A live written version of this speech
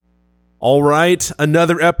All right,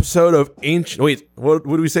 another episode of Ancient... Wait, what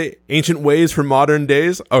do we say? Ancient Ways for Modern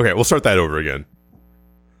Days? Okay, we'll start that over again.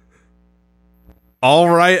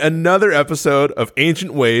 All right, another episode of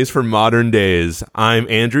Ancient Ways for Modern Days. I'm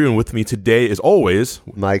Andrew, and with me today, as always...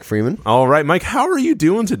 Mike Freeman. All right, Mike, how are you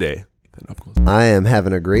doing today? I am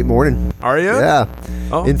having a great morning. Are you? Yeah.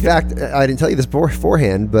 Oh, In fact, I didn't tell you this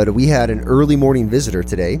beforehand, but we had an early morning visitor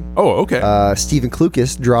today. Oh, okay. Stephen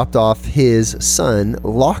Klukas dropped off his son,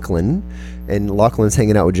 Lachlan, and Lachlan's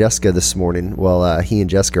hanging out with Jessica this morning while he and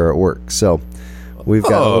Jessica are at work. So we've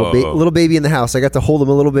got a little baby in the house. I got to hold him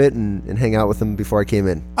a little bit and hang out with him before I came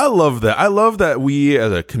in. I love that. I love that we,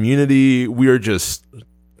 as a community, we are just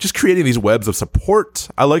creating these webs of support.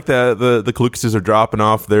 I like that the Klukases are dropping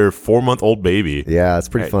off their 4-month-old baby. Yeah, it's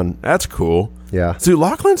pretty fun. That's cool. Yeah. Dude,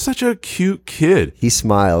 Lachlan's such a cute kid. He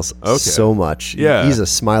smiles so much. Yeah. He's a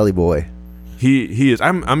smilly boy. He is.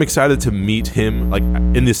 I'm excited to meet him, like,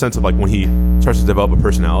 in the sense of, like, when he starts to develop a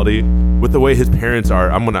personality. With the way his parents are,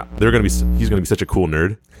 he's gonna be such a cool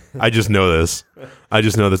nerd. I just know this.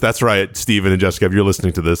 That's right, Steven and Jessica, if you're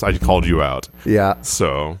listening to this, I called you out. Yeah.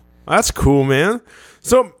 So that's cool, man.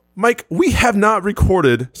 So, Mike, we have not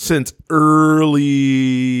recorded since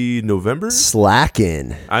early November.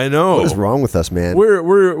 Slacking. I know. What is wrong with us, man?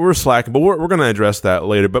 We're slacking, but we're going to address that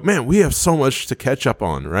later. But man, we have so much to catch up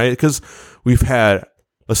on, right? Because we've had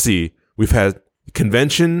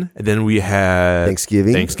convention, and then we had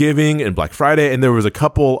Thanksgiving and Black Friday, and there was a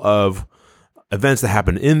couple of events that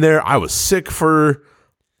happened in there. I was sick for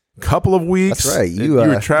a couple of weeks. That's right. You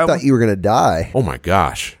were traveling. Thought you were going to die. Oh my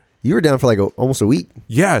gosh. You were down for like almost a week.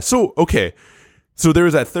 Yeah. So, okay. So there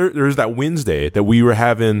was that Wednesday that we were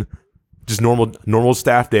having just normal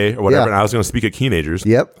staff day or whatever. Yeah. And I was going to speak at teenagers.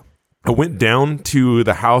 Yep. I went down to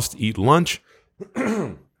the house to eat lunch.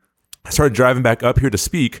 I started driving back up here to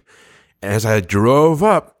speak. And as I drove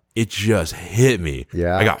up, it just hit me.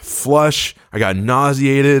 Yeah. I got flush. I got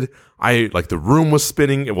nauseated. The room was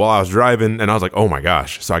spinning while I was driving. And I was like, oh my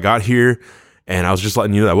gosh. So I got here and I was just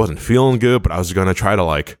letting you know that I wasn't feeling good, but I was going to try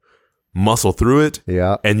to muscle through it.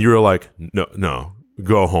 Yeah. And you were like, no,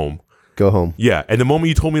 go home. Go home. Yeah. And the moment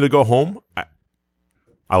you told me to go home,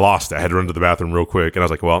 I lost it. I had to run to the bathroom real quick. And I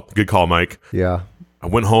was like, well, good call, Mike. Yeah. I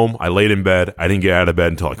went home. I laid in bed. I didn't get out of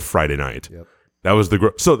bed until Friday night. Yep. That was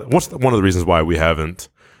so what's one of the reasons why we haven't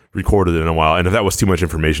recorded in a while. And if that was too much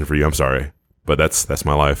information for you, I'm sorry. But that's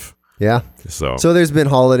my life. Yeah. So there's been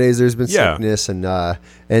holidays, there's been sickness,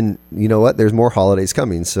 and you know what? There's more holidays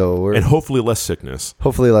coming. And hopefully less sickness.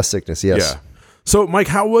 Hopefully less sickness. Yes. Yeah. So, Mike,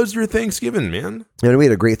 how was your Thanksgiving, man? And we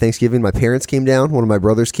had a great Thanksgiving. My parents came down. One of my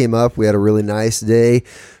brothers came up. We had a really nice day.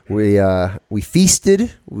 We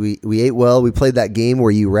feasted. We ate well. We played that game where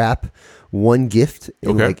you wrap one gift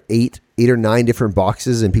in like eight or nine different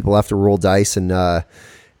boxes, and people have to roll dice and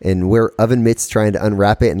wear oven mitts trying to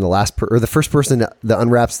unwrap it, and the first person that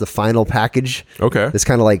unwraps the final package. Okay, it's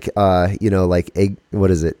kind of like like egg. What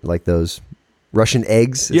is it? Like those Russian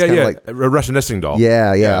eggs? It's like a Russian nesting doll.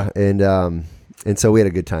 Yeah. And so we had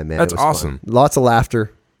a good time, man. That's awesome. Fun. Lots of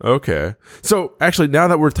laughter. Okay, so actually, now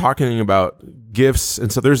that we're talking about gifts,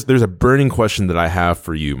 and so there's a burning question that I have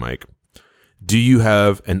for you, Mike. Do you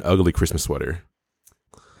have an ugly Christmas sweater?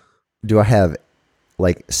 Do I have?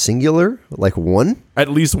 Like singular, like one? At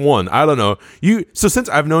least one. I don't know. So since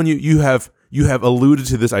I've known you, you have alluded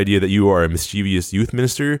to this idea that you are a mischievous youth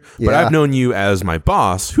minister, but I've known you as my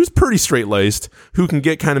boss, who's pretty straight-laced, who can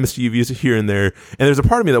get kind of mischievous here and there. And there's a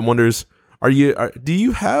part of me that wonders, do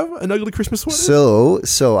you have an ugly Christmas sweater?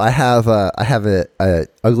 So I have a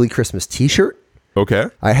ugly Christmas t-shirt. Okay.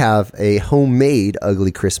 I have a homemade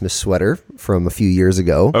ugly Christmas sweater from a few years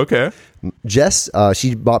ago. Okay. Jess,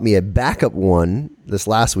 she bought me a backup one this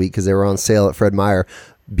last week because they were on sale at Fred Meyer,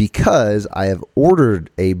 because I have ordered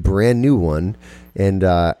a brand new one, and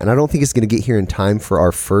I don't think it's going to get here in time for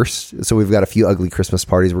our first. So we've got a few ugly Christmas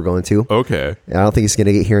parties we're going to. Okay. And I don't think it's going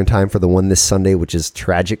to get here in time for the one this Sunday, which is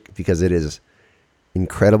tragic because it is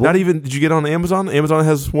incredible. Not even, did you get on Amazon? Amazon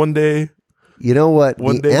has one day. You know what?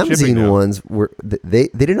 The Amazon ones they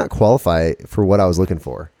did not qualify for what I was looking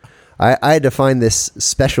for. I had to find this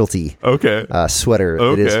specialty sweater.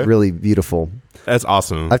 Okay. It is really beautiful. That's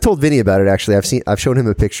awesome. I've told Vinny about it, actually. I've shown him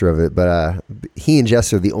a picture of it, but he and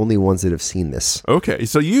Jess are the only ones that have seen this. Okay.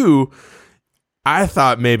 So I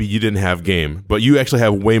thought maybe you didn't have game, but you actually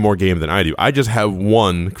have way more game than I do. I just have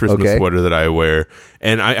one Christmas sweater that I wear,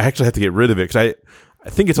 and I actually have to get rid of it because I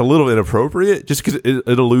think it's a little inappropriate just because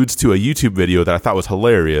it alludes to a YouTube video that I thought was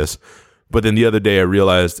hilarious. But then the other day I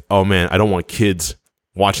realized, oh man, I don't want kids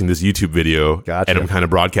watching this YouTube video. Gotcha. And I'm kind of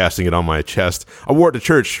broadcasting it on my chest. I wore it to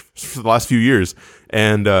church for the last few years,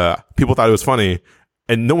 and people thought it was funny.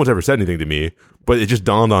 and no one's ever said anything to me, but it just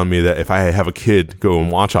dawned on me that if I have a kid go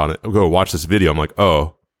watch this video, I'm like,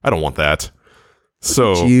 oh, I don't want that.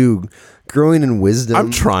 So you growing in wisdom.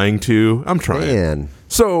 I'm trying. Man.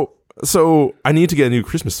 So I need to get a new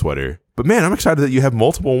Christmas sweater. But man, I'm excited that you have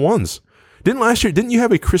multiple ones. Didn't you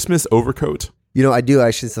have a Christmas overcoat? I do.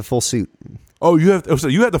 Actually, it's a full suit. Oh, so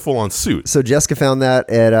you had the full on suit. So Jessica found that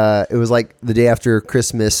at it was like the day after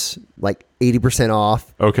Christmas, like 80%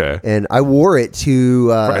 off. Okay. And I wore it to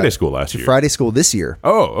Friday school last year. Friday school this year.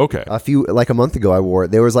 Oh, okay. A month ago I wore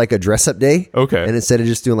it. There was like a dress up day. Okay. And instead of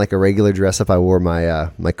just doing like a regular dress up, I wore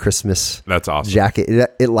my my Christmas That's awesome.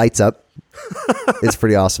 jacket. It lights up. It's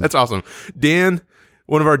pretty awesome. That's awesome. Dan,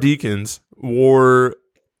 one of our deacons, wore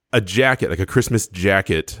a jacket, like a Christmas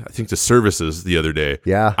jacket, I think to services the other day.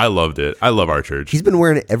 Yeah. I loved it. I love our church. He's been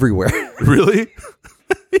wearing it everywhere. Really?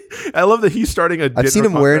 I love that he's starting I've seen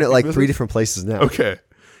him wearing it like 3 different places now. Okay.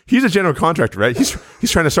 He's a general contractor, right?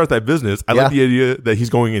 He's trying to start that business. I like the idea that he's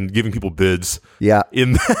going and giving people bids. Yeah.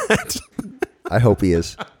 In that. I hope he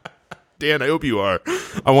is. Dan, I hope you are.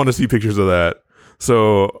 I want to see pictures of that.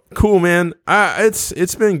 So cool, man.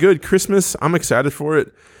 It's been good. Christmas, I'm excited for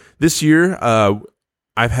it. This year,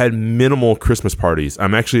 I've had minimal Christmas parties.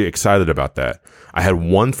 I'm actually excited about that. I had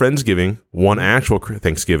one Friendsgiving, one actual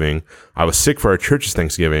Thanksgiving. I was sick for our church's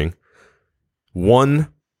Thanksgiving. One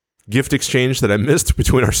gift exchange that I missed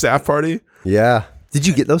between our staff party. Yeah. Did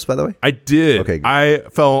you get those, by the way? I did. Okay. Good. I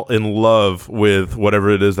fell in love with whatever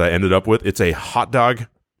it is that I ended up with. It's a hot dog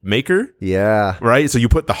maker. Yeah. Right? So you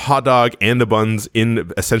put the hot dog and the buns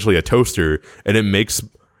in essentially a toaster, and it makes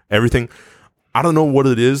everything. I don't know what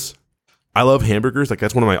it is. I love hamburgers. Like,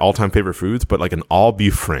 that's one of my all-time favorite foods, but like an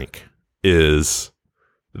all-beef Frank is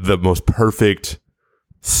the most perfect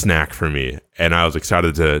snack for me, and I was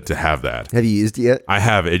excited to have that. Have you used it yet? I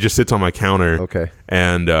have. It just sits on my counter. Okay.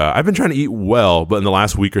 And I've been trying to eat well, but in the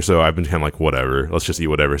last week or so, I've been kind of like, whatever. Let's just eat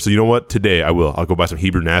whatever. So you know what? Today I will. I'll go buy some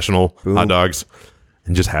Hebrew National hot dogs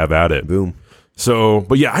and just have at it. Boom. So,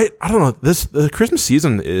 but yeah, I don't know. The Christmas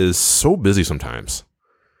season is so busy sometimes.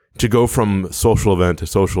 To go from social event to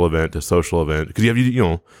social event to social event, because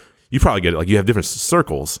you probably get it. Like, you have different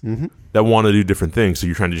circles that want to do different things, so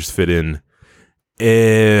you're trying to just fit in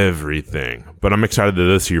everything. But I'm excited that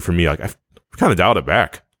this year for me, like, I've kind of dialed it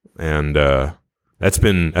back, and that's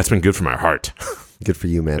been good for my heart. Good for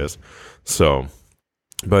you, man. Yes. So,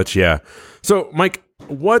 but yeah. So, Mike,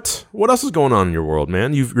 what else is going on in your world,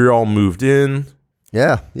 man? You're all moved in.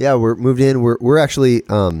 Yeah, we're moved in. We're actually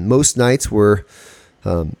most nights we're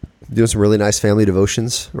doing some really nice family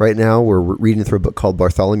devotions right now. We're reading through a book called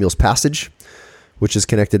Bartholomew's Passage, which is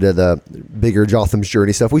connected to the bigger Jotham's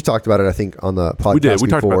Journey stuff. We've talked about it, I think, on the podcast. We did. We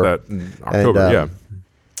before. talked about that in October,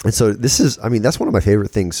 And so this is, that's one of my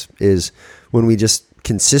favorite things is when we just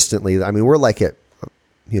consistently, we're like at,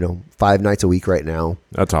 5 nights a week right now.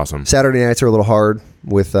 That's awesome. Saturday nights are a little hard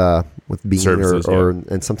with being services,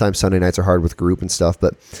 and sometimes Sunday nights are hard with group and stuff,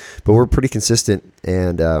 but we're pretty consistent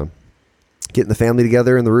and getting the family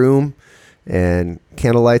together in the room and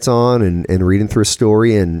candle lights on and reading through a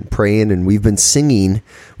story and praying. And we've been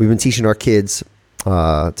teaching our kids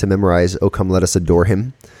to memorize "Oh Come Let Us Adore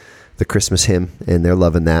Him," the Christmas hymn, and they're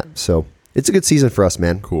loving that. So it's a good season for us,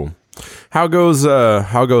 man. Cool. How goes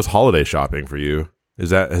holiday shopping for you? Has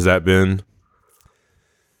that been?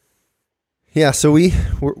 Yeah, so we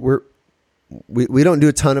don't do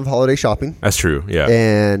a ton of holiday shopping. That's true. Yeah.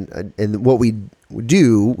 And what we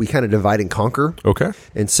do, we kind of divide and conquer. Okay.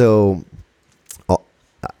 And so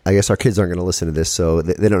I guess our kids aren't going to listen to this, so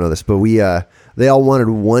they don't know this, but they all wanted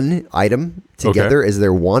one item together as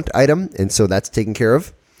their want item, and so that's taken care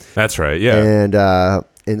of. That's right. Yeah.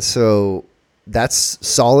 And so that's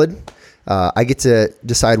solid. I get to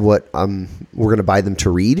decide what we're going to buy them to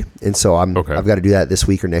read, and so I've got to do that this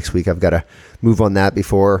week or next week. I've got to move on that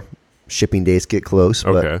before shipping days get close.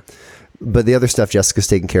 Okay. But the other stuff Jessica's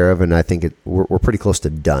taken care of, and I think we're pretty close to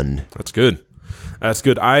done. That's good.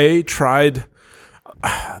 I tried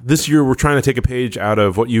this year. We're trying to take a page out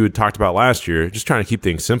of what you had talked about last year, just trying to keep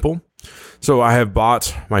things simple. So I have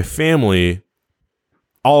bought my family,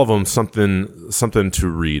 all of them, something to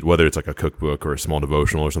read, whether it's like a cookbook or a small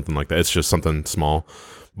devotional or something like that. It's just something small.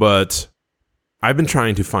 But I've been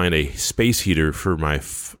trying to find a space heater for my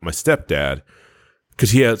stepdad,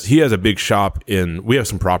 because he has a big shop we have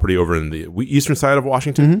some property over in the eastern side of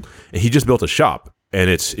Washington, and he just built a shop, and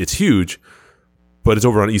it's huge, but it's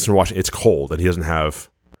over on eastern Washington. It's cold, and he doesn't have,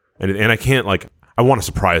 and I can't, I want to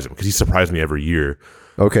surprise him because he surprised me every year.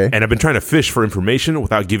 Okay. And I've been trying to fish for information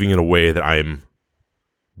without giving it away that I'm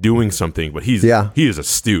doing something, but he is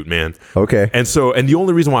astute, man. Okay. And the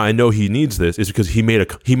only reason why I know he needs this is because he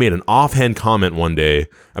made an offhand comment one day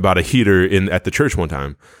about a heater at the church one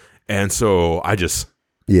time. And so I just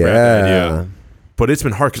grabbed the idea. But it's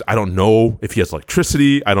been hard because I don't know if he has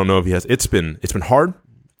electricity. I don't know if he has. It's been hard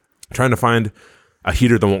trying to find a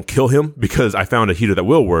heater that won't kill him, because I found a heater that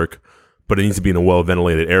will work, but it needs to be in a well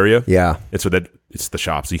ventilated area. Yeah. And so that it's the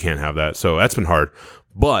shop, so you can't have that. So that's been hard.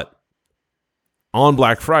 But on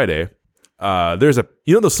Black Friday, there's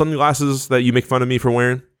those sunglasses that you make fun of me for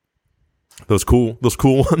wearing? Those cool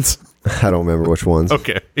ones? I don't remember which ones.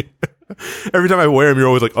 Okay. Every time I wear them, you're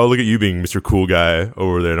always like, oh, look at you being Mr. Cool Guy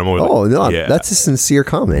over there. And I'm always no, that's a sincere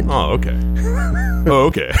comment. Oh,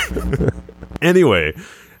 okay. Anyway,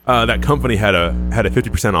 that company had a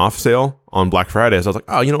 50% off sale on Black Friday. So I was like,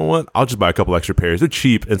 oh, you know what? I'll just buy a couple extra pairs. They're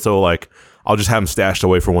cheap. And so I'll just have them stashed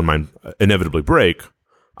away for when mine inevitably break.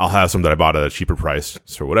 I'll have some that I bought at a cheaper price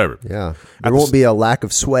or whatever. Yeah. There won't be a lack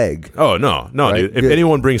of swag. Oh, no, right? Dude. If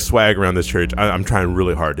anyone brings swag around this church, I'm trying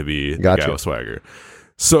really hard to be the guy with swagger.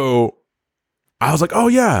 So I was like, oh,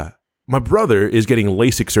 yeah, my brother is getting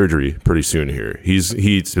LASIK surgery pretty soon here. He's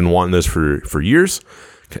been wanting this for years.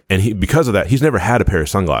 And because of that, he's never had a pair of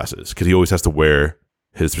sunglasses because he always has to wear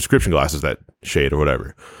his prescription glasses that shade or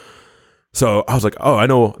whatever. So I was like, oh, I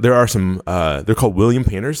know there are some, they're called William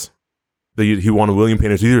Painters. He wanted William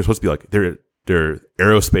Painters. These are supposed to be like, they're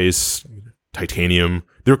aerospace, titanium.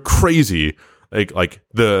 They're crazy. Like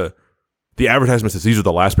the advertisement says these are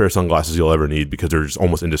the last pair of sunglasses you'll ever need because they're just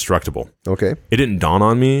almost indestructible. Okay. It didn't dawn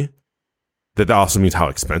on me that also means how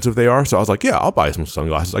expensive they are. So I was like, yeah, I'll buy some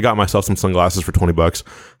sunglasses. I got myself some sunglasses for $20.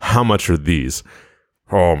 How much are these?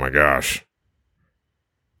 Oh my gosh.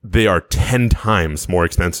 They are 10 times more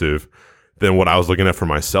expensive than what I was looking at for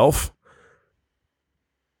myself.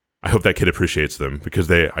 I hope that kid appreciates them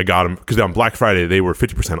because I got them because on Black Friday they were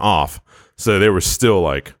 50% off. So they were still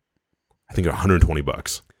I think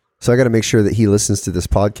 $120. So I got to make sure that he listens to this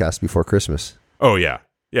podcast before Christmas. Oh yeah.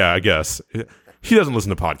 Yeah, I guess. He doesn't listen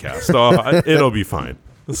to podcasts, so it'll be fine.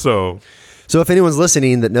 So if anyone's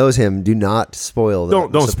listening that knows him, do not spoil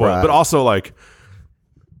that. Don't spoil it. But also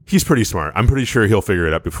he's pretty smart. I'm pretty sure he'll figure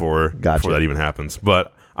it out before that even happens.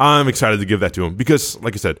 But I'm excited to give that to him because,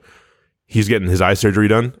 like I said, he's getting his eye surgery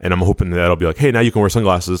done, and I'm hoping that'll be like, hey, now you can wear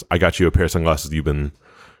sunglasses. I got you a pair of sunglasses you've been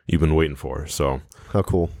waiting for. So how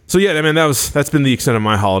cool. So yeah, I mean that's been the extent of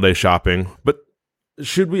my holiday shopping. But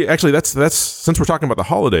should we actually? That's since we're talking about the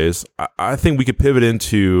holidays, I think we could pivot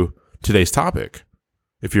into today's topic.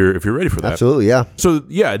 If you're ready for that. Absolutely, yeah. So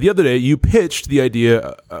yeah, the other day you pitched the idea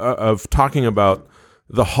of talking about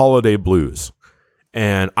the holiday blues,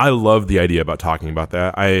 and I love the idea about talking about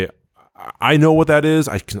that. I know what that is.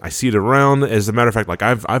 I see it around. As a matter of fact,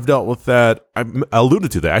 I've dealt with that. I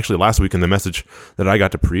alluded to that actually last week in the message that I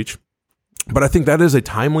got to preach. But I think that is a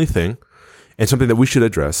timely thing and something that we should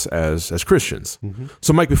address as Christians. Mm-hmm.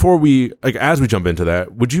 So, Mike, before as we jump into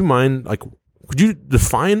that, would you mind could you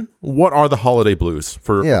define what are the holiday blues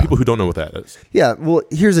for people who don't know what that is? Yeah. Well,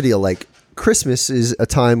 here's the deal. Christmas is a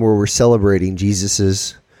time where we're celebrating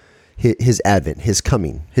Jesus's his advent, his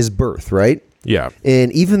coming, his birth, right? Yeah.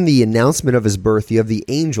 And even the announcement of his birth, you have the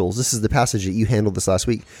angels. This is the passage that you handled this last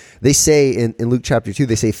week. They say in Luke chapter 2,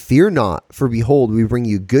 they say, "Fear not, for behold, we bring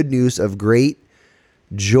you good news of great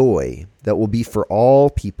joy that will be for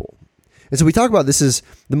all people." And so we talk about this is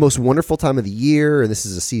the most wonderful time of the year, and this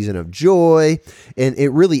is a season of joy. And it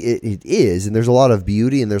really it is. And there's a lot of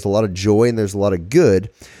beauty, and there's a lot of joy, and there's a lot of good.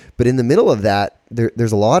 But in the middle of that,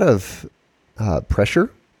 there's a lot of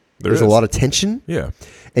pressure. There's a lot of tension. Yeah.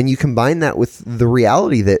 And you combine that with the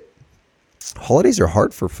reality that holidays are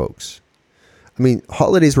hard for folks. I mean,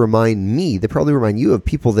 holidays remind me, they probably remind you of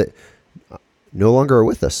people that no longer are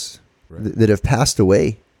with us, right, that have passed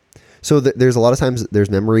away. So there's a lot of times there's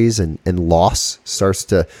memories and loss starts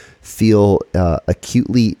to feel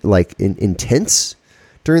acutely intense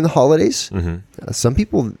during the holidays. Mm-hmm. Some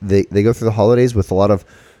people, they go through the holidays with a lot of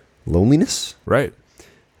loneliness. Right.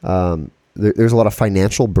 There's a lot of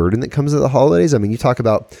financial burden that comes with the holidays. I mean, you talk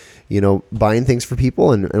about, buying things for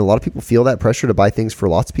people, and a lot of people feel that pressure to buy things for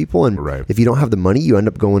lots of people. And if you don't have the money, you end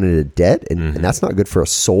up going into debt, and that's not good for a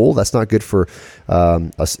soul. That's not good for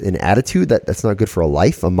an attitude. That's not good for a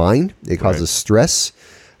life, a mind. It causes stress.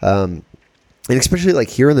 And especially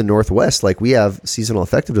here in the Northwest, we have seasonal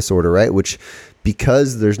affective disorder, right? Which,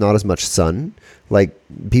 because there's not as much sun,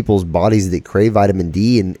 people's bodies, they crave vitamin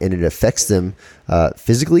D, and it affects them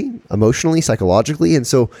physically, emotionally, psychologically. And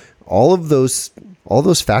so all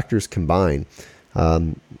those factors combine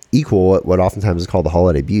equal what oftentimes is called the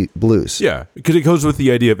holiday blues. Yeah, because it goes with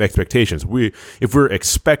the idea of expectations. If we're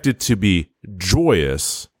expected to be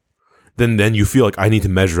joyous, then you feel like I need to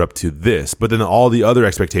measure up to this. But then all the other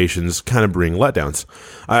expectations kind of bring letdowns.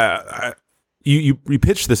 You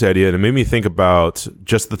pitched this idea, and it made me think about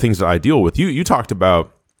just the things that I deal with. You talked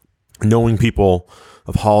about knowing people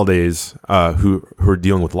of holidays who are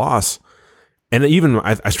dealing with loss. And even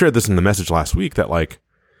I shared this in the message last week that like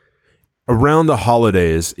around the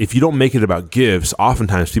holidays, if you don't make it about gifts,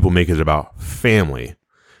 oftentimes people make it about family.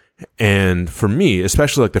 And for me,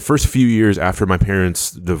 especially like the first few years after my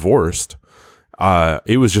parents divorced,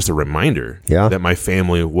 it was just a reminder that my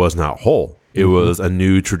family was not whole. It was a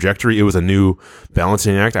new trajectory. It was a new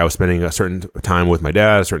balancing act. I was spending a certain time with my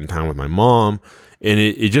dad, a certain time with my mom. And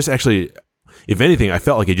it just actually, if anything, I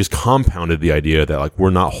felt like it just compounded the idea that like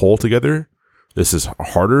we're not whole together. This is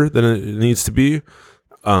harder than it needs to be.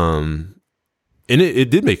 And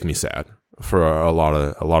it did make me sad for a lot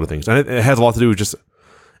of things. And it has a lot to do with just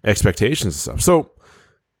expectations and stuff. So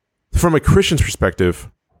from a Christian's perspective,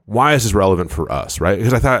 why is this relevant for us, right?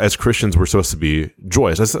 Because I thought as Christians we're supposed to be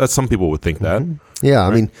joyous. That's some people would think that. Yeah, right?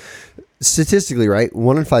 I mean, statistically, right?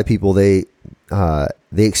 1 in 5 people they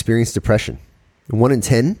experience depression. 1 in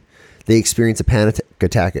 10 they experience a panic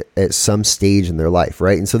attack at some stage in their life,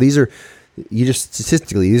 right? And so these are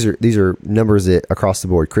statistically these are numbers that across the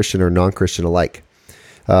board, Christian or non-Christian alike.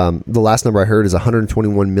 The last number I heard is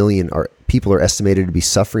 121 million people are estimated to be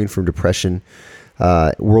suffering from depression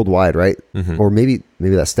worldwide, right? Or maybe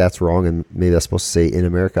that stat's wrong, and maybe that's supposed to say in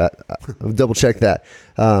America. I'll double check that.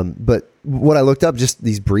 But what I looked up, just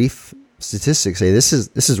these brief statistics say this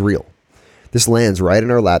is real. This lands right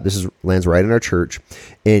in our lap. Lands right in our church.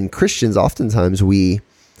 And Christians, oftentimes we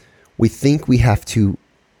think we have to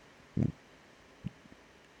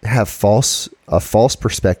have a false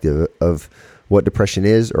perspective of what depression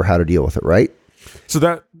is or how to deal with it, right?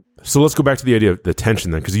 So let's go back to the idea of the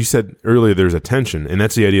tension then, because you said earlier there's a tension, and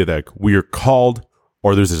that's the idea that we are called,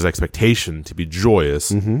 or there's this expectation to be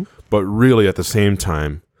joyous, but really at the same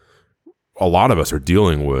time, a lot of us are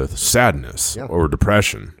dealing with sadness or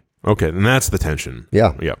depression. Okay, and that's the tension.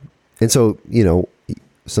 Yeah. Yeah. And so,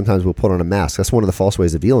 sometimes we'll put on a mask. That's one of the false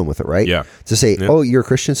ways of dealing with it, right? Yeah. To say, oh, you're a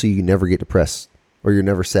Christian, so you never get depressed or you're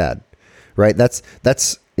never sad, right? That's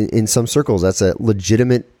in some circles, that's a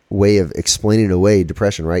legitimate way of explaining away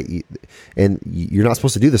depression, right? And you're not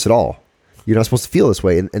supposed to do this at all. You're not supposed to feel this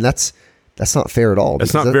way, and that's not fair at all.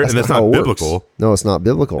 That's not biblical. No, it's not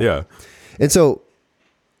biblical. Yeah. And so,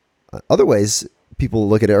 other ways people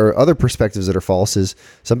look at it, or other perspectives that are false, is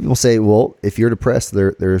some people say, well, if you're depressed,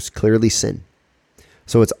 there's clearly sin.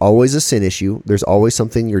 So it's always a sin issue. There's always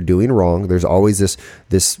something you're doing wrong. There's always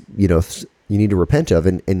this you need to repent of.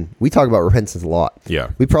 And we talk about repentance a lot. Yeah.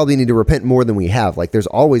 We probably need to repent more than we have. Like there's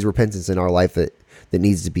always repentance in our life that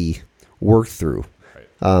needs to be worked through.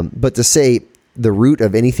 Right. But to say the root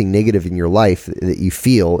of anything negative in your life that you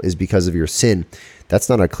feel is because of your sin, that's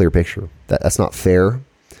not a clear picture. That's not fair.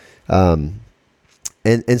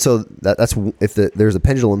 And so that's if there's a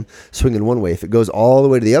pendulum swinging one way, if it goes all the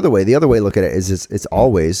way to the other way look at it is it's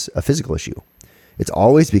always a physical issue. It's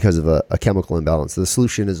always because of a chemical imbalance. The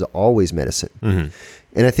solution is always medicine. Mm-hmm.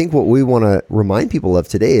 And I think what we want to remind people of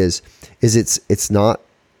today is it's not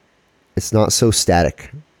so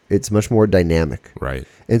static. It's much more dynamic. Right.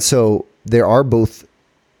 And so there are both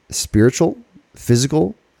spiritual,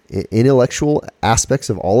 physical, intellectual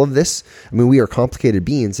aspects of all of this. I mean, we are complicated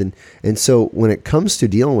beings. And so when it comes to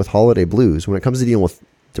dealing with holiday blues, when it comes to dealing with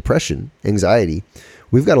depression, anxiety,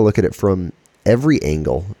 we've got to look at it from every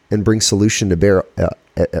angle and bring solution to bear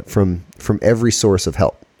from every source of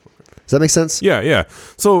help. Does that make sense? Yeah.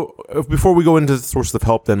 So before we go into the source of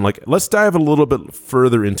help, then let's dive a little bit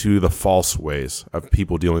further into the false ways of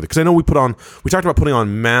people dealing with it. Because I know we talked about putting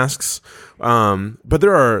on masks, but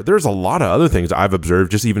there's a lot of other things I've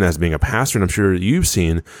observed, just even as being a pastor, and I'm sure you've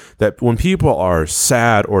seen that when people are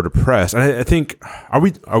sad or depressed, and I think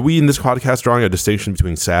are we in this podcast drawing a distinction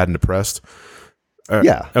between sad and depressed?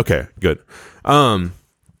 Yeah. Okay. Good.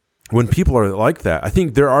 When people are like that, I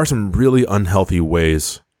think there are some really unhealthy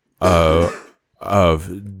ways of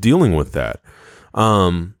dealing with that.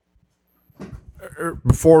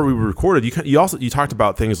 Before we recorded, you talked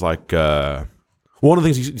about things like one of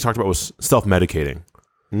the things you talked about was self-medicating,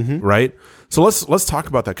 right? So let's talk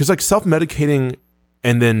about that, because self-medicating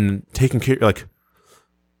and then taking care,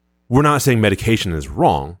 we're not saying medication is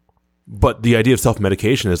wrong, but the idea of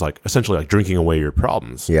self-medication is essentially drinking away your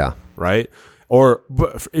problems. Yeah. Right.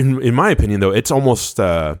 But in my opinion, though, it's almost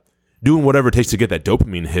doing whatever it takes to get that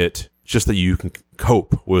dopamine hit, just that you can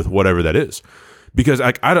cope with whatever that is. Because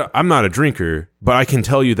I'm not a drinker, but I can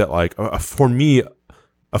tell you that for me,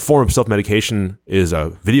 a form of self-medication is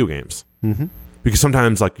video games. Mm-hmm. Because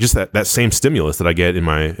sometimes, like, just that same stimulus that I get in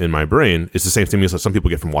my brain is the same stimulus that some people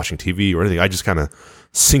get from watching TV or anything. I just kind of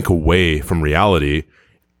sink away from reality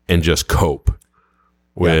and just cope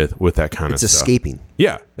with that kind of stuff. It's escaping.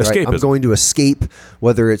 Yeah, escapism. Right? I'm going to escape,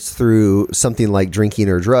 whether it's through something like drinking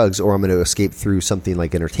or drugs, or I'm going to escape through something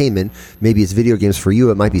like entertainment. Maybe it's video games for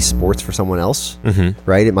you. It might be sports for someone else,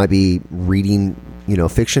 right? It might be reading,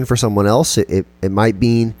 fiction for someone else. It might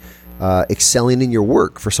be excelling in your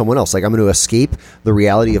work for someone else. Like, I'm going to escape the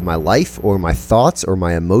reality of my life or my thoughts or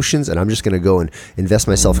my emotions, and I'm just going to go and invest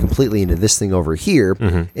myself completely into this thing over here.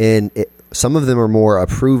 And some of them are more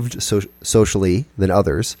approved socially than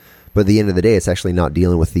others, but at the end of the day, it's actually not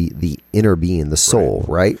dealing with the inner being, the soul,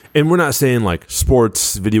 right? And we're not saying like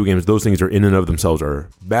sports, video games, those things are in and of themselves are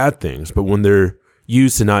bad things, but when they're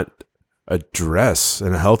used to not address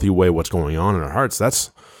in a healthy way what's going on in our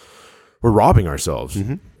hearts, we're robbing ourselves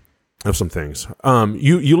of some things.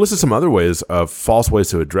 You listed some other ways of false ways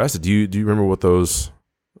to address it. Do you remember what those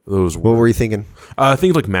were? What were you thinking?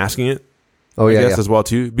 Things like masking it. I guess as well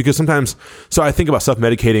too, because sometimes, so I think about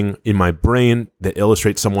self-medicating in my brain that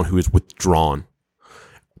illustrates someone who is withdrawn,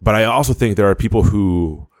 but I also think there are people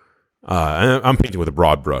who, and I'm painting with a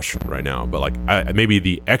broad brush right now, but like maybe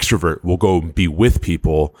the extrovert will go be with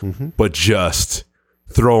people, but just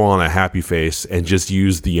throw on a happy face and just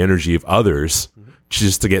use the energy of others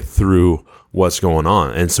just to get through what's going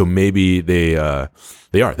on, and so maybe they're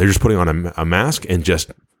just putting on a mask and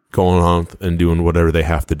just going on and doing whatever they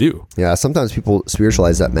have to do. Yeah, sometimes people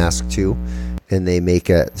spiritualize that mask too, and they make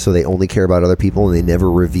it so they only care about other people and they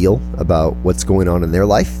never reveal about what's going on in their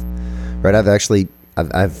life. Right?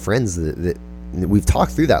 I have friends that we've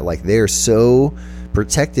talked through that. Like, they're so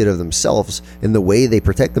protected of themselves, and the way they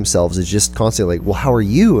protect themselves is just constantly like, well, how are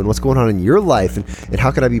you, and what's going on in your life, and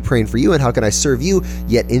how can I be praying for you, and how can I serve you?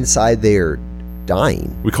 Yet inside they're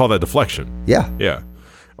dying. We call that deflection. Yeah.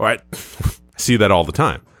 All right. I see that all the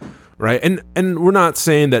time. Right. And we're not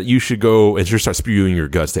saying that you should go and just start spewing your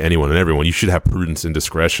guts to anyone and everyone. You should have prudence and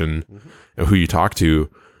discretion of who you talk to.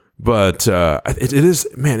 But it is,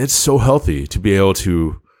 man, it's so healthy to be able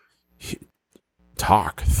to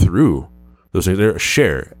talk through those things,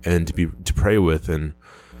 share, and to pray with and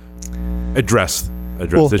address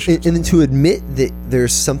issues. And then to admit that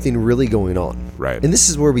there's something really going on. Right. And this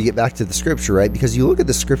is where we get back to the scripture, right? Because you look at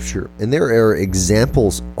the scripture and there are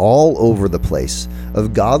examples all over the place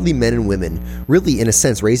of godly men and women really, in a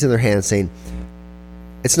sense, raising their hand saying,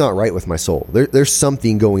 it's not right with my soul. There's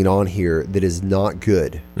something going on here that is not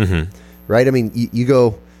good. Right? I mean, you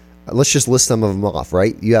go, let's just list some of them off,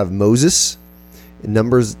 right? You have Moses in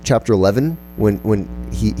Numbers chapter 11, when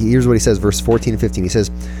here's what he says, verse 14 and 15. He says,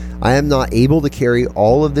 I am not able to carry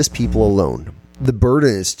all of this people alone. The burden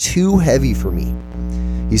is too heavy for me.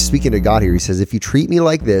 He's speaking to God here. He says, if you treat me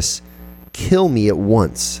like this, kill me at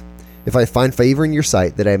once. If I find favor in your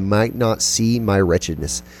sight, that I might not see my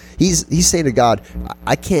wretchedness. He's saying to God,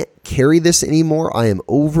 I can't carry this anymore. I am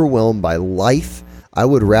overwhelmed by life. I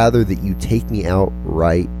would rather that you take me out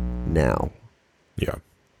right now. Yeah.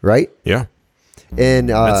 Right? Yeah. And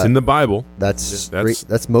that's in the Bible. That's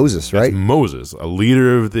Moses, right? That's Moses, a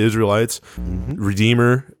leader of the Israelites,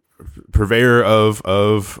 redeemer, purveyor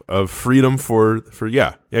of freedom for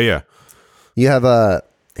yeah. You have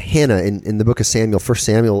Hannah in the book of Samuel, 1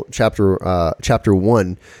 Samuel chapter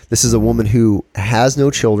 1. This is a woman who has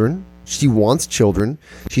no children. She wants children.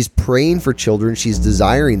 She's praying for children. She's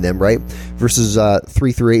desiring them, right? Verses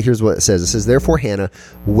 3 through 8, here's what it says. It says, therefore Hannah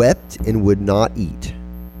wept and would not eat.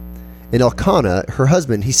 And Elkanah, her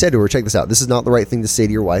husband, he said to her, check this out. This is not the right thing to say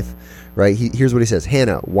to your wife, right? Here's what he says.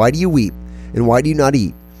 Hannah, why do you weep? And why do you not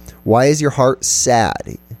eat? Why is your heart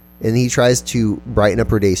sad? And he tries to brighten up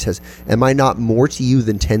her day. He says, am I not more to you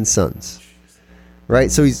than 10 sons?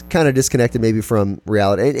 Right? So he's kind of disconnected maybe from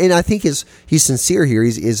reality. And I think he's sincere here.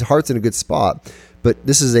 His heart's in a good spot. But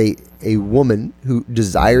this is a woman who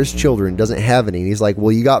desires children, doesn't have any. And he's like,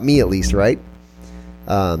 well, you got me at least, right?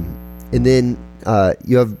 And then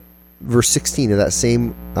you have verse 16 of that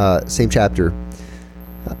same chapter,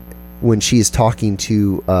 when she is talking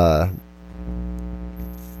to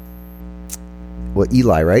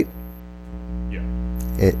Eli, right? Yeah.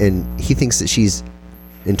 And he thinks that she's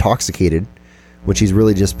intoxicated when she's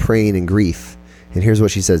really just praying in grief. And here's what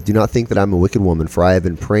she says: do not think that I'm a wicked woman, for I have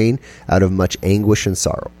been praying out of much anguish and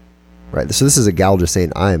sorrow. Right. So this is a gal just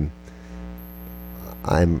saying, I'm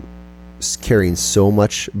carrying so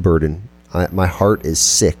much burden. My heart is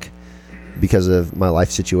sick because of my life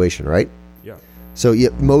situation, right? Yeah. So you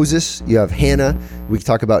have Moses, you have Hannah. We can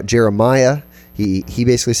talk about Jeremiah. He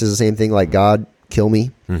basically says the same thing, like, God, kill me.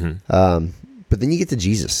 Mm-hmm. But then you get to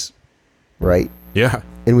Jesus. right? Yeah.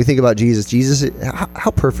 And we think about Jesus.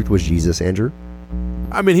 How perfect was Jesus, Andrew?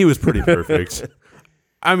 I mean, he was pretty perfect.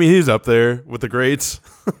 I mean, he's up there with the greats.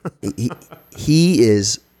 He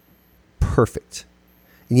is perfect.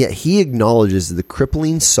 And yet he acknowledges the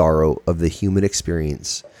crippling sorrow of the human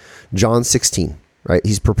experience. John 16, right?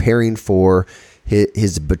 He's preparing for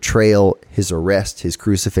his betrayal, his arrest, his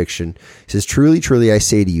crucifixion. He says, truly, truly, I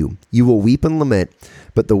say to you, you will weep and lament,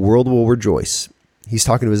 but the world will rejoice. He's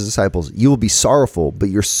talking to his disciples. You will be sorrowful, but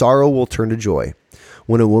your sorrow will turn to joy.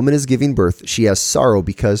 When a woman is giving birth, she has sorrow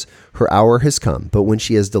because her hour has come. But when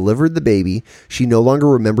she has delivered the baby, she no longer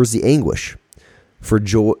remembers the anguish for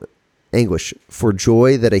joy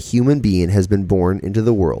that a human being has been born into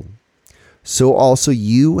the world. So also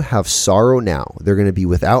you have sorrow now. They're going to be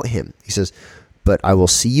without him. He says, but I will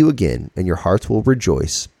see you again, and your hearts will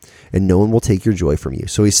rejoice, and no one will take your joy from you.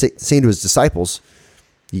 So he's saying to his disciples,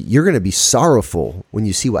 you're going to be sorrowful when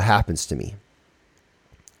you see what happens to me.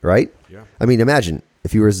 Right? Yeah. I mean, imagine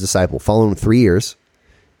if you were his disciple, following him 3 years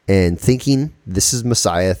and thinking this is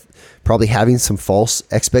Messiah, probably having some false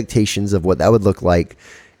expectations of what that would look like.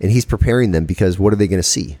 And he's preparing them because what are they going to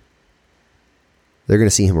see? They're going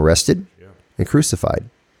to see him arrested and crucified.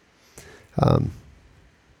 And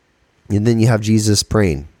then you have Jesus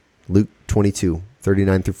praying. Luke 22,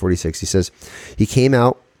 39 through 46. He says, he came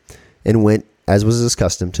out and went, as was his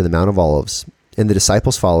custom, to the Mount of Olives, and the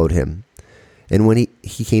disciples followed him. And when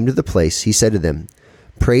he came to the place, he said to them,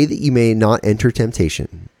 pray that you may not enter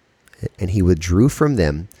temptation. And he withdrew from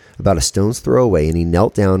them about a stone's throw away, and he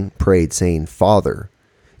knelt down, prayed, saying, Father,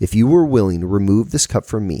 if you were willing, remove this cup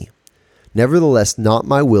from me. Nevertheless, not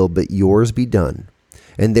my will, but yours be done.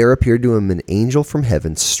 And there appeared to him an angel from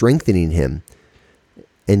heaven, strengthening him.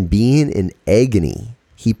 And being in agony,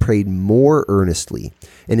 he prayed more earnestly,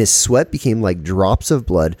 and his sweat became like drops of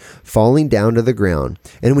blood falling down to the ground.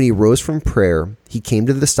 And when he rose from prayer, he came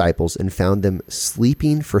to the disciples and found them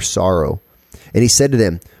sleeping for sorrow. And he said to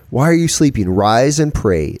them, why are you sleeping? Rise and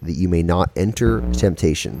pray that you may not enter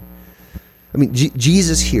temptation. I mean,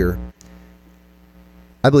 Jesus here,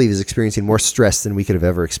 I believe, is experiencing more stress than we could have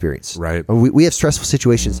ever experienced. Right. We have stressful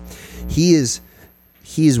situations. He is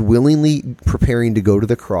willingly preparing to go to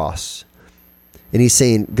the cross. And he's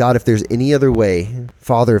saying, God, if there's any other way,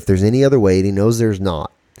 Father, if there's any other way, and he knows there's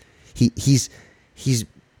not. He's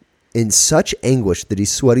in such anguish that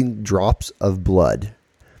he's sweating drops of blood.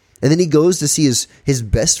 And then he goes to see his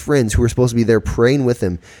best friends who are supposed to be there praying with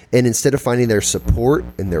him. And instead of finding their support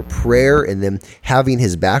and their prayer and them having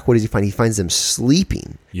his back, what does he find? He finds them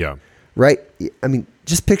sleeping. Yeah. Right? I mean,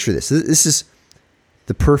 just picture this. This is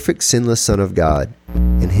the perfect sinless Son of God,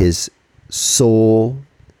 and his soul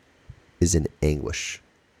is in anguish.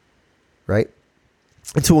 Right?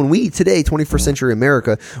 And so when we today, 21st century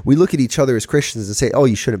America, we look at each other as Christians and say, oh,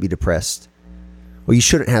 you shouldn't be depressed. Well, you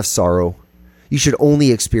shouldn't have sorrow. You should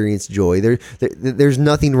only experience joy. There's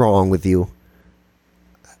nothing wrong with you.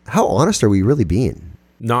 How honest are we really being?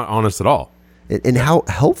 Not honest at all. And how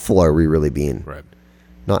helpful are we really being? Right.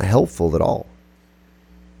 Not helpful at all.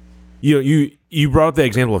 You brought up the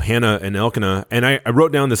example of Hannah and Elkanah, and I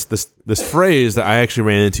wrote down this phrase that I actually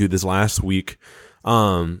ran into this last week.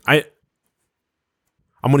 I'm going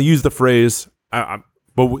to use the phrase,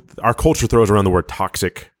 but our culture throws around the word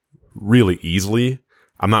toxic really easily.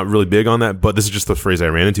 I'm not really big on that, but this is just the phrase I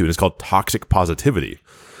ran into, and it's called toxic positivity.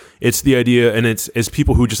 It's the idea, and it's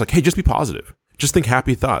people who just like, hey, just be positive. Just think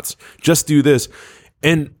happy thoughts. Just do this.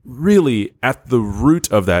 And really, at the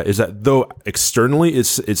root of that is that though externally it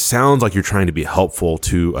sounds like you're trying to be helpful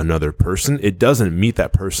to another person, it doesn't meet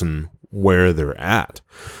that person where they're at.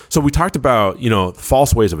 So we talked about,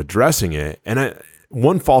 false ways of addressing it. And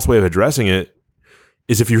one false way of addressing it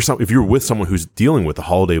is if you're with someone who's dealing with the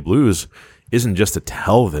holiday blues, isn't just to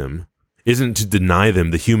tell them, isn't to deny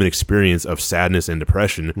them the human experience of sadness and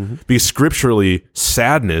depression, mm-hmm. because scripturally,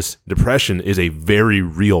 sadness, depression is a very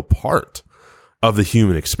real part of the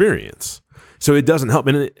human experience. So it doesn't help.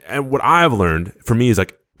 And what I've learned for me is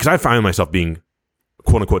like, because I find myself being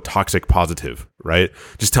quote unquote toxic positive, right?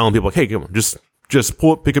 Just telling people like, hey, come on, just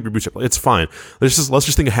pick up your bootstrap. It's fine. Let's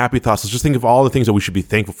just think of happy thoughts. Let's just think of all the things that we should be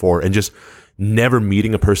thankful for, and just never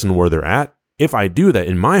meeting a person where they're at. If I do that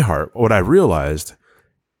in my heart, what I realized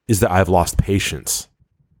is that I've lost patience.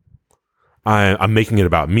 I'm making it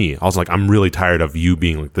about me. I was like, I'm really tired of you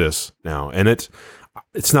being like this now. And it's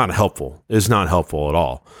not helpful. It's not helpful at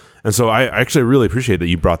all. And so I actually really appreciate that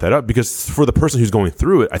you brought that up, because for the person who's going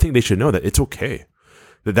through it, I think they should know that it's okay.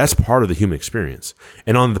 That's part of the human experience.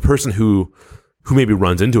 And on the person who maybe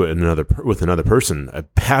runs into it with another person, a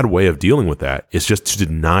bad way of dealing with that is just to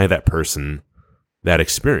deny that person that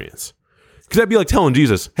experience. Because that'd be like telling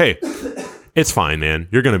Jesus, hey, It's fine, man.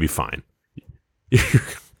 You're going to be fine.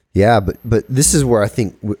 Yeah, but this is where I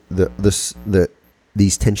think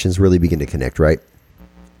these tensions really begin to connect, right?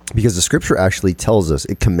 Because the scripture actually tells us,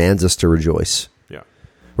 it commands us to rejoice. Yeah.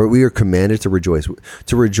 Right? We are commanded to rejoice.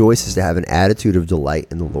 To rejoice is to have an attitude of delight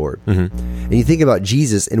in the Lord. Mm-hmm. And you think about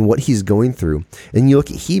Jesus and what he's going through, and you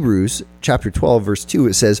look at Hebrews chapter 12, verse 2,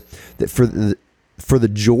 it says that for the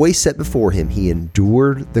joy set before him, he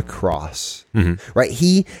endured the cross. Mm-hmm. Right?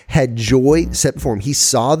 He had joy set before him. He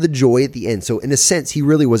saw the joy at the end. So in a sense, he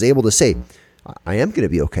really was able to say, I am going to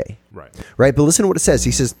be okay. Right? But listen to what it says.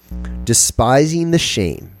 He says, despising the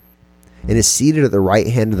shame, and is seated at the right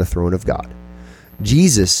hand of the throne of God.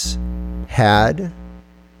 Jesus had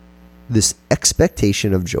this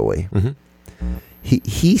expectation of joy. Mm-hmm.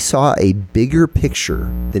 He saw a bigger picture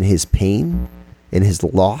than his pain and his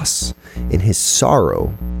loss and his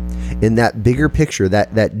sorrow. In that bigger picture,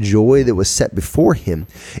 that joy that was set before him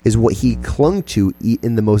is what he clung to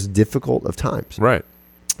in the most difficult of times. Right.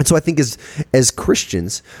 And so I think as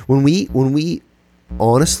Christians, when we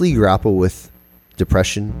honestly grapple with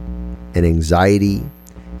depression and anxiety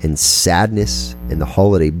and sadness and the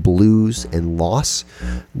holiday blues and loss,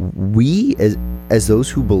 we as those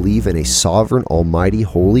who believe in a sovereign, almighty,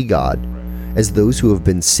 holy God, as those who have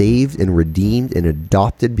been saved and redeemed and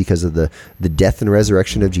adopted because of the death and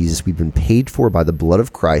resurrection of Jesus, we've been paid for by the blood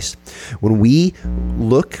of Christ. When we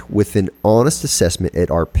look with an honest assessment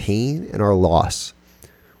at our pain and our loss,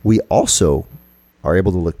 we also are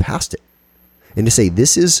able to look past it and to say,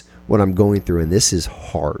 this is what I'm going through, and this is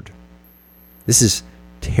hard. This is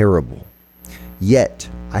terrible. Yet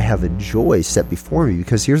I have a joy set before me,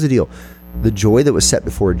 because here's the deal. The joy that was set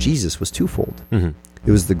before Jesus was twofold. Mm-hmm.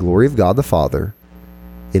 It was the glory of God the Father,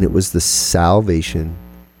 and it was the salvation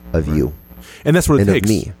of you. And that's what it takes.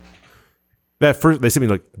 Of me. That first, they said to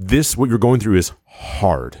me, like, this, what you're going through is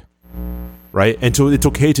hard. Right? And so it's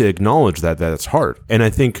okay to acknowledge that it's hard. And I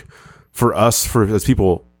think for us, as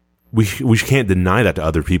people, we can't deny that to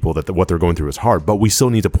other people, that what they're going through is hard, but we still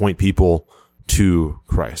need to point people to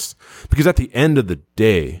Christ. Because at the end of the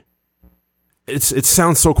day, it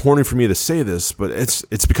sounds so corny for me to say this, but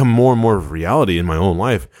it's become more and more of a reality in my own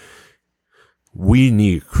life. We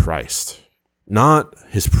need Christ, not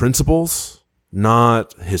his principles,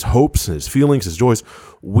 not his hopes and his feelings, his joys.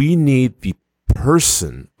 We need the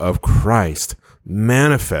person of Christ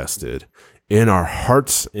manifested in our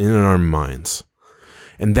hearts and in our minds.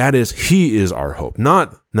 And that is, he is our hope,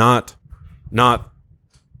 not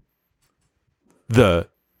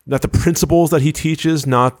the principles that he teaches,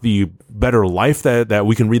 not the better life that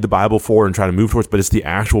we can read the Bible for and try to move towards, but it's the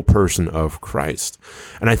actual person of Christ.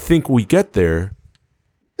 And I think we get there,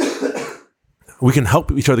 we can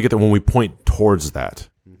help each other get there when we point towards that,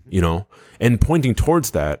 and pointing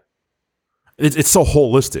towards that, it's so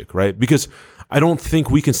holistic, right? Because I don't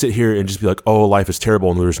think we can sit here and just be like, oh, life is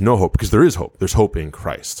terrible and there's no hope, because there is hope. There's hope in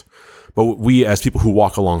Christ. But we, as people who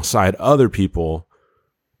walk alongside other people,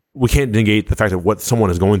 we can't negate the fact that what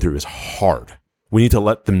someone is going through is hard. We need to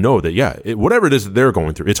let them know that, whatever it is that they're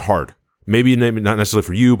going through, it's hard. Maybe not necessarily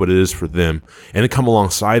for you, but it is for them. And to come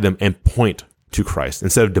alongside them and point to Christ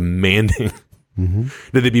instead of demanding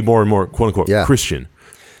that they be more and more, quote unquote, Christian.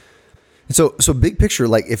 So big picture,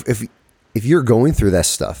 like if you're going through that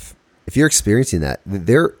stuff, if you're experiencing that,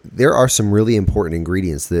 there are some really important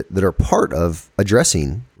ingredients that are part of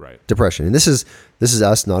addressing depression. And this is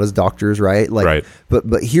us, not as doctors, right?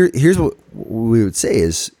 But here's what we would say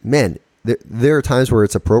is, man, there are times where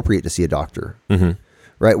it's appropriate to see a doctor,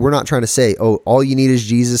 right? We're not trying to say, oh, all you need is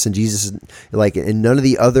Jesus, and Jesus is and none of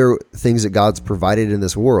the other things that God's provided in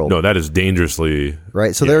this world. No, that is dangerously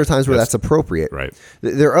right. So there are times where that's appropriate. Right.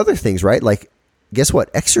 There are other things, right? Like, guess what?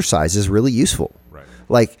 Exercise is really useful. Right.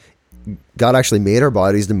 Like, God actually made our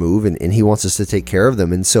bodies to move, and he wants us to take care of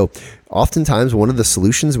them. And so oftentimes one of the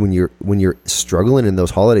solutions when you're struggling in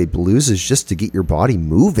those holiday blues is just to get your body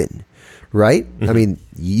moving, right? Mm-hmm. I mean,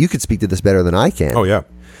 you could speak to this better than I can. Oh, yeah.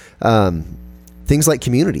 Things like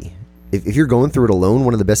community. If you're going through it alone,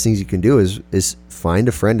 one of the best things you can do is find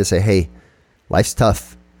a friend to say, hey, life's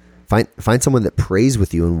tough. Find someone that prays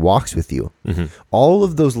with you and walks with you. Mm-hmm. All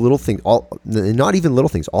of those little things, not even little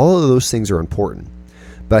things, all of those things are important.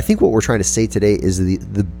 But I think what we're trying to say today is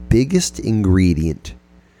the biggest ingredient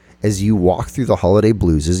as you walk through the holiday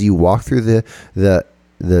blues, as you walk through the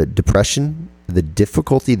depression, the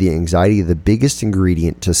difficulty, the anxiety, the biggest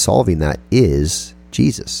ingredient to solving that is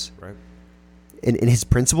Jesus. Right. And his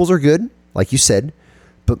principles are good, like you said,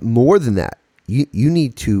 but more than that, you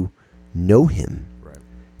need to know him,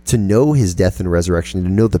 to know his death and resurrection, to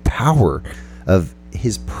know the power of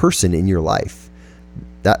his person in your life.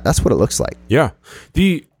 That's what it looks like. Yeah.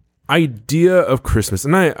 idea of Christmas,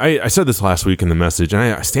 and I said this last week in the message, and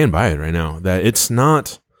I stand by it right now, that it's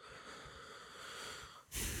not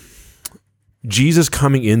Jesus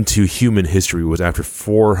coming into human history was after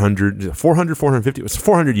 450, it was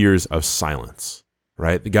 400 years of silence,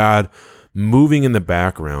 right? God moving in the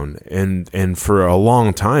background, and for a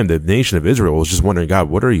long time, the nation of Israel was just wondering, God,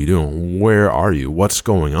 what are you doing? Where are you? What's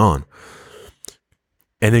going on?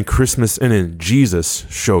 And then Jesus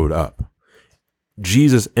showed up.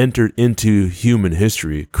 Jesus entered into human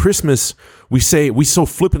history. Christmas, we so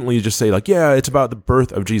flippantly just say like, yeah, it's about the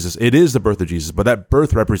birth of Jesus. It is the birth of Jesus, but that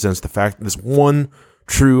birth represents the fact that this one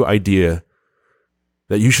true idea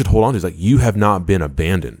that you should hold on to is like, you have not been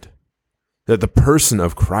abandoned. That the person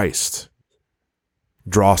of Christ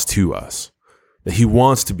draws to us. That he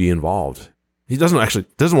wants to be involved. He doesn't want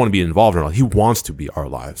to be involved in our life. He wants to be our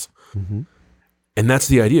lives. Mm-hmm. And that's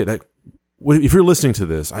the idea that if you're listening to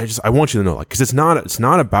this, I want you to know, like, because it's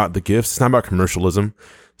not about the gifts. It's not about commercialism.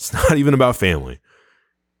 It's not even about family.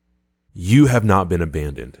 You have not been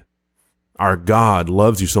abandoned. Our God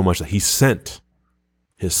loves you so much that he sent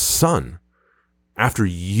his son after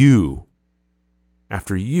you. And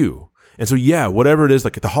so, yeah, whatever it is,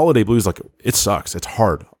 like the holiday blues, like it sucks. It's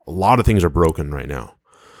hard. A lot of things are broken right now,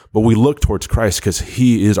 but we look towards Christ because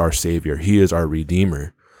he is our savior. He is our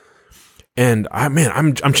redeemer. And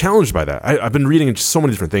I'm challenged by that. I've been reading so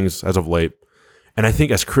many different things as of late. And I think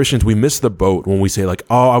as Christians, we miss the boat when we say like,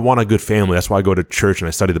 oh, I want a good family. That's why I go to church and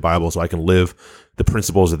I study the Bible so I can live the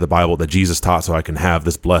principles of the Bible that Jesus taught so I can have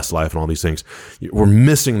this blessed life and all these things. We're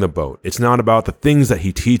missing the boat. It's not about the things that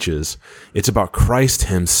he teaches. It's about Christ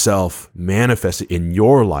himself manifested in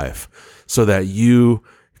your life so that you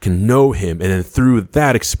can know him. And then through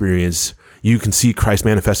that experience, you can see Christ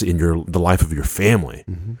manifested in the life of your family.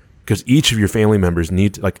 Mm-hmm. Because each of your family members they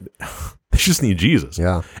just need Jesus.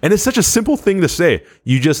 Yeah. And it's such a simple thing to say,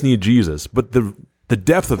 you just need Jesus. But the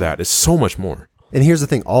depth of that is so much more. And here's the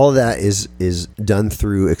thing, all of that is done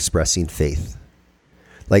through expressing faith.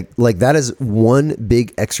 Like that is one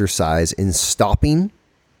big exercise in stopping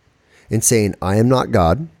and saying, I am not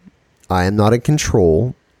God. I am not in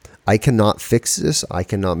control. I cannot fix this. I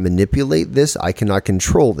cannot manipulate this. I cannot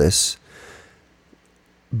control this.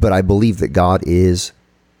 But I believe that God is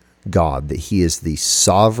God, that he is the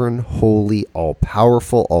sovereign, holy,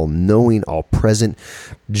 all-powerful, all-knowing, all-present,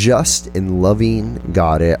 just and loving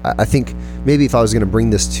God. I think maybe if I was going to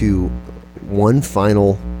bring this to one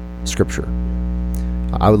final scripture,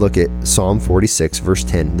 I would look at Psalm 46, verse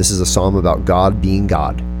 10. This is a psalm about God being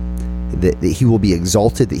God, that he will be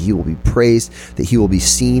exalted, that he will be praised, that he will be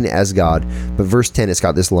seen as God. But verse 10, it's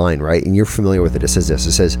got this line, right? And you're familiar with it. It says this.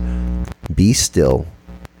 It says, be still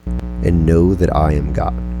and know that I am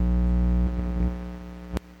God.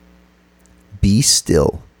 Be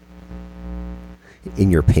still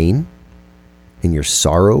in your pain, in your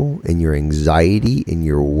sorrow, in your anxiety, in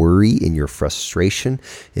your worry, in your frustration,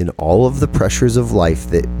 in all of the pressures of life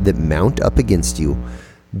that mount up against you.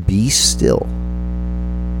 Be still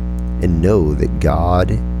and know that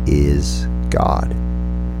God is God.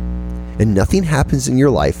 And nothing happens in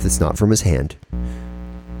your life that's not from his hand.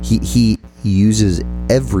 He uses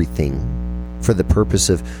everything for the purpose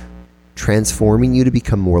of transforming you to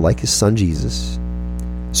become more like his son, Jesus.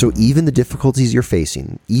 So even the difficulties you're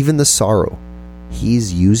facing, even the sorrow,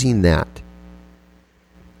 he's using that.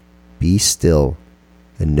 Be still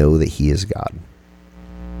and know that he is God.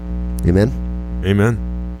 Amen?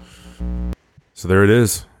 Amen. So there it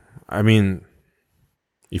is. I mean,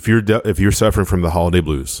 if you're suffering from the holiday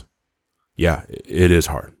blues, yeah, it is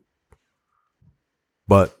hard.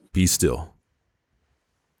 But be still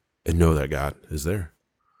and know that God is there.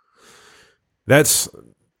 That's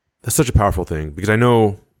such a powerful thing, because I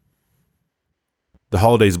know the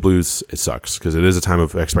holidays blues, it sucks because it is a time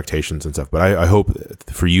of expectations and stuff. But I hope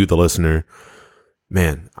for you, the listener,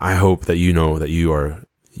 man, I hope that you know that you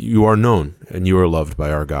are known and you are loved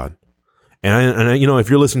by our God. And I if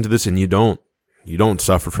you're listening to this and you don't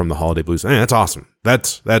suffer from the holiday blues, man, that's awesome.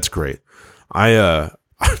 That's great. I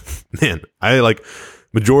like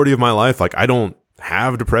majority of my life, like I don't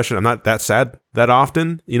have depression. I'm not that sad that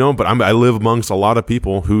often, but I live amongst a lot of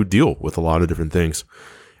people who deal with a lot of different things.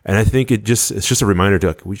 And I think it's just a reminder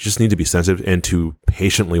to we just need to be sensitive and to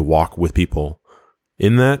patiently walk with people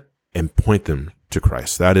in that and point them to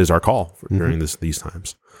Christ. That is our call during these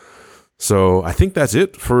times. So I think that's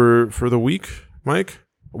it for the week, Mike.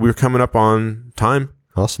 We're coming up on time.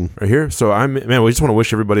 Awesome. Right here. So we just want to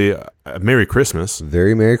wish everybody a Merry Christmas.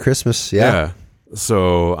 Very Merry Christmas. Yeah.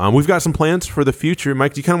 So we've got some plans for the future.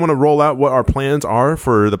 Mike, do you kind of want to roll out what our plans are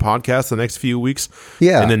for the podcast the next few weeks?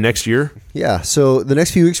 Yeah. And then next year? Yeah. So the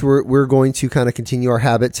next few weeks, we're going to kind of continue our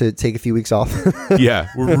habit to take a few weeks off. Yeah.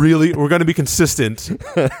 We're going to be consistent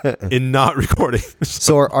in not recording.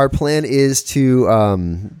 So our plan is to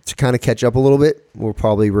kind of catch up a little bit. We'll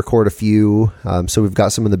probably record a few. So we've got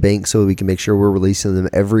some in the bank so we can make sure we're releasing them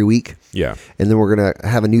every week. Yeah. And then we're going to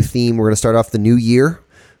have a new theme. We're going to start off the new year.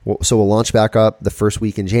 So we'll launch back up the first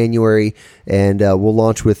week in January, and we'll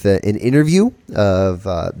launch with an interview of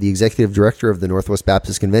the executive director of the Northwest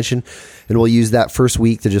Baptist Convention, and we'll use that first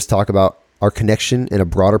week to just talk about our connection and a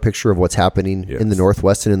broader picture of what's happening in the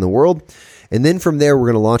Northwest and in the world. And then from there, we're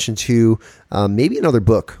going to launch into maybe another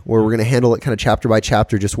book where we're going to handle it kind of chapter by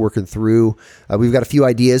chapter, just working through. We've got a few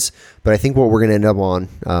ideas, but I think what we're going to end up on,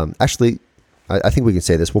 I think we can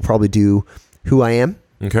say this, we'll probably do Who I Am.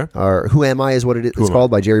 Okay. Or Who Am I is what it's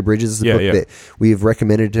called by Jerry Bridges. It's a book that we've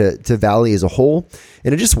recommended to Valley as a whole.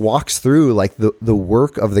 And it just walks through like the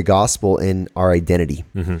work of the gospel and our identity.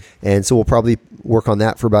 Mm-hmm. And so we'll probably work on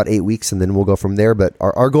that for about 8 weeks and then we'll go from there. But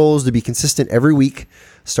our goal is to be consistent every week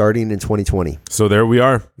starting in 2020. So there we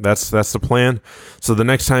are. That's the plan. So the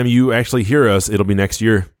next time you actually hear us, it'll be next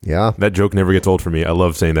year. Yeah. That joke never gets old for me. I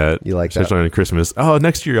love saying that. You like that? Especially on Christmas. Oh,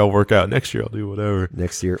 next year I'll work out. Next year I'll do whatever.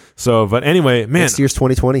 Next year. So, but anyway, man. Next year's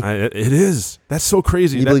 2020. It is. That's so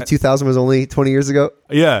crazy. You believe 2000 was only 20 years ago?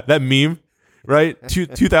 Yeah. That meme, right?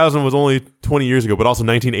 2000 was only 20 years ago, but also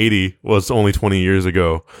 1980 was only 20 years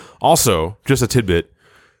ago. Also, just a tidbit.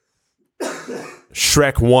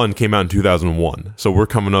 Shrek 1 came out in 2001. So we're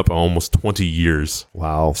coming up on almost 20 years.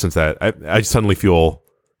 Wow. Since that. I suddenly feel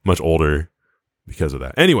much older because of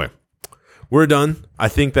that. Anyway, we're done. I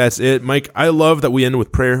think that's it. Mike, I love that we ended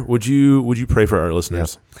with prayer. Would you pray for our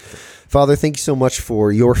listeners? Yeah. Father, thank you so much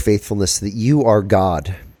for your faithfulness, that you are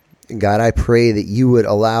God. And God, I pray that you would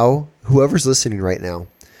allow whoever's listening right now,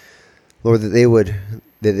 Lord, that they would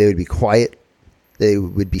be quiet, they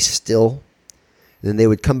would be still, and then they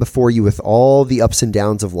would come before you with all the ups and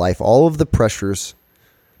downs of life, all of the pressures,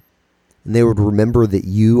 and they would remember that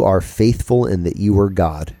you are faithful and that you are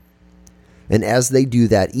God. And as they do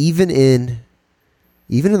that, even in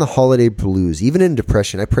the holiday blues, even in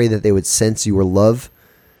depression, I pray that they would sense your love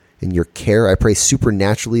and your care. I pray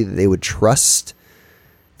supernaturally that they would trust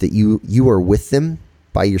that you are with them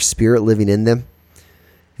by your Spirit living in them.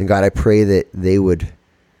 And God, I pray that they would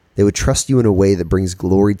trust you in a way that brings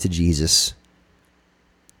glory to Jesus,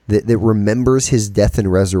 that remembers his death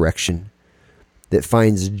and resurrection, that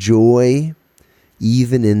finds joy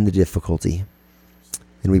even in the difficulty.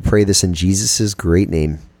 And we pray this in Jesus' great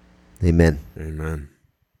name. Amen. Amen.